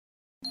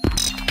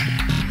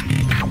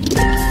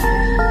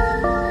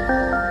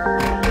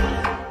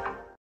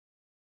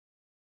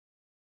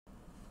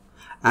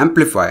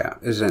Amplifier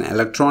is an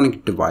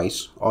electronic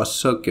device or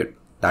circuit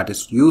that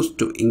is used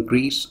to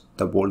increase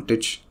the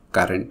voltage,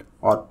 current,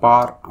 or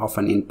power of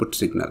an input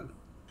signal.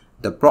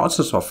 The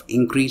process of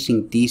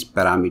increasing these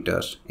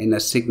parameters in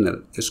a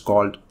signal is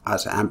called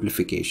as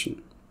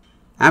amplification.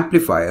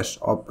 Amplifiers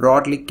are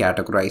broadly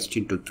categorized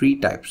into three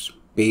types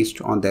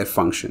based on their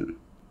function.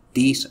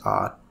 These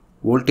are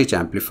voltage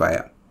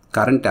amplifier,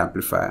 current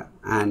amplifier,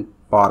 and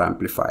power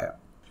amplifier.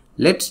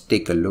 Let's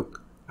take a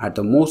look at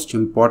the most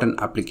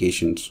important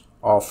applications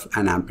of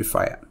an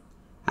amplifier.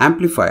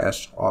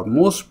 Amplifiers are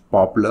most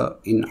popular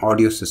in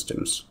audio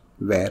systems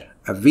where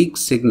a weak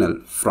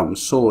signal from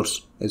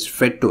source is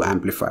fed to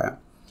amplifier.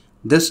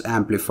 This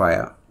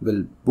amplifier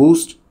will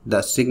boost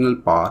the signal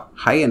power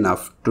high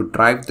enough to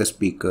drive the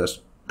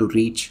speakers to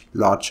reach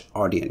large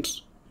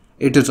audience.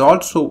 It is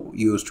also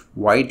used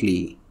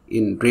widely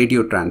in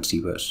radio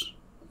transceivers.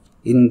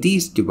 In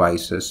these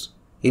devices,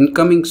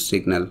 incoming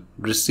signal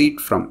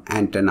received from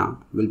antenna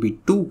will be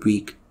too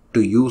weak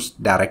to use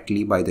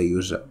directly by the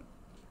user.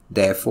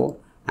 Therefore,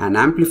 an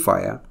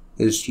amplifier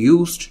is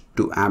used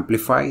to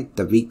amplify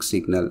the weak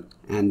signal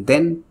and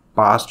then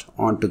passed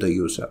on to the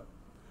user.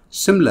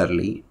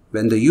 Similarly,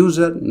 when the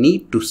user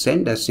needs to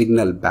send a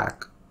signal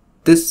back,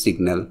 this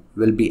signal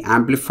will be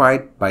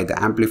amplified by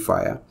the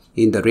amplifier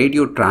in the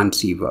radio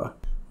transceiver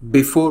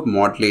before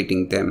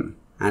modulating them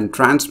and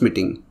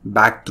transmitting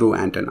back through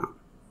antenna.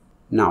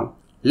 Now,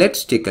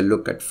 let's take a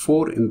look at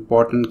four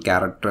important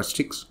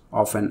characteristics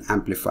of an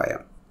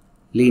amplifier.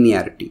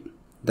 Linearity,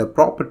 the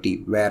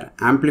property where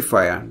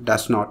amplifier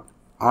does not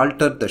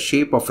alter the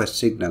shape of a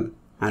signal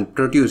and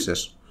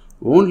produces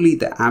only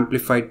the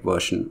amplified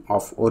version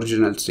of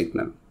original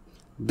signal.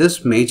 This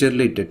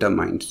majorly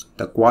determines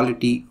the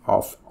quality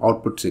of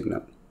output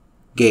signal.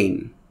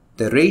 Gain,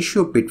 the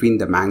ratio between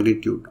the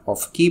magnitude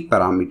of key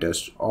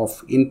parameters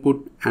of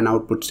input and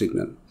output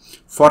signal.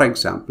 For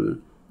example,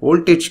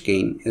 voltage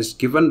gain is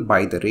given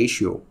by the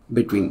ratio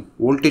between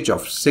voltage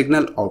of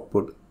signal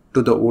output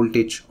to the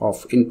voltage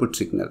of input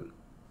signal.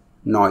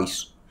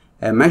 Noise,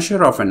 a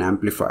measure of an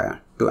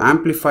amplifier to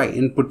amplify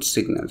input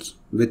signals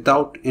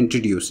without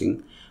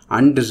introducing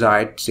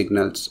undesired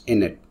signals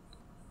in it.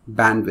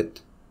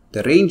 Bandwidth,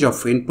 the range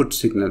of input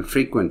signal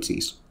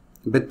frequencies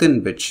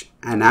within which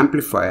an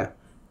amplifier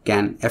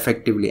can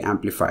effectively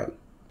amplify.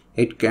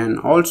 It can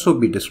also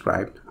be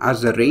described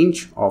as the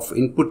range of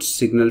input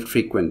signal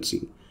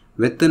frequency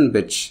within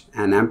which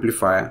an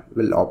amplifier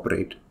will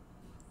operate.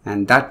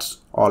 And that's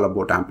all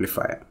about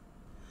amplifier.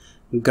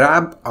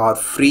 Grab our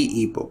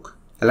free ebook,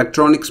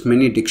 Electronics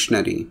Mini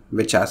Dictionary,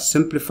 which has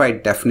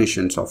simplified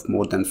definitions of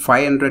more than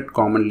 500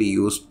 commonly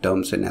used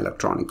terms in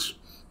electronics.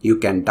 You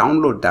can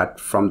download that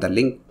from the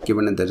link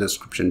given in the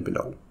description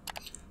below.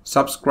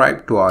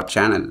 Subscribe to our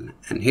channel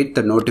and hit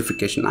the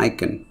notification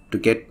icon to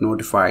get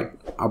notified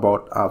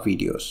about our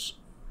videos.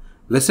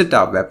 Visit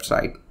our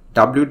website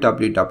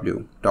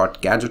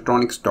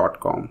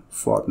www.gadgetronics.com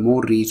for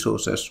more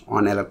resources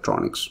on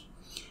electronics.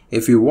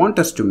 If you want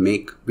us to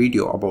make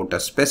video about a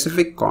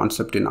specific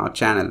concept in our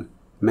channel,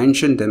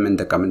 mention them in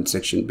the comment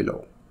section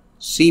below.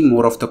 See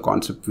more of the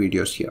concept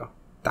videos here.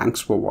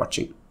 Thanks for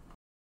watching.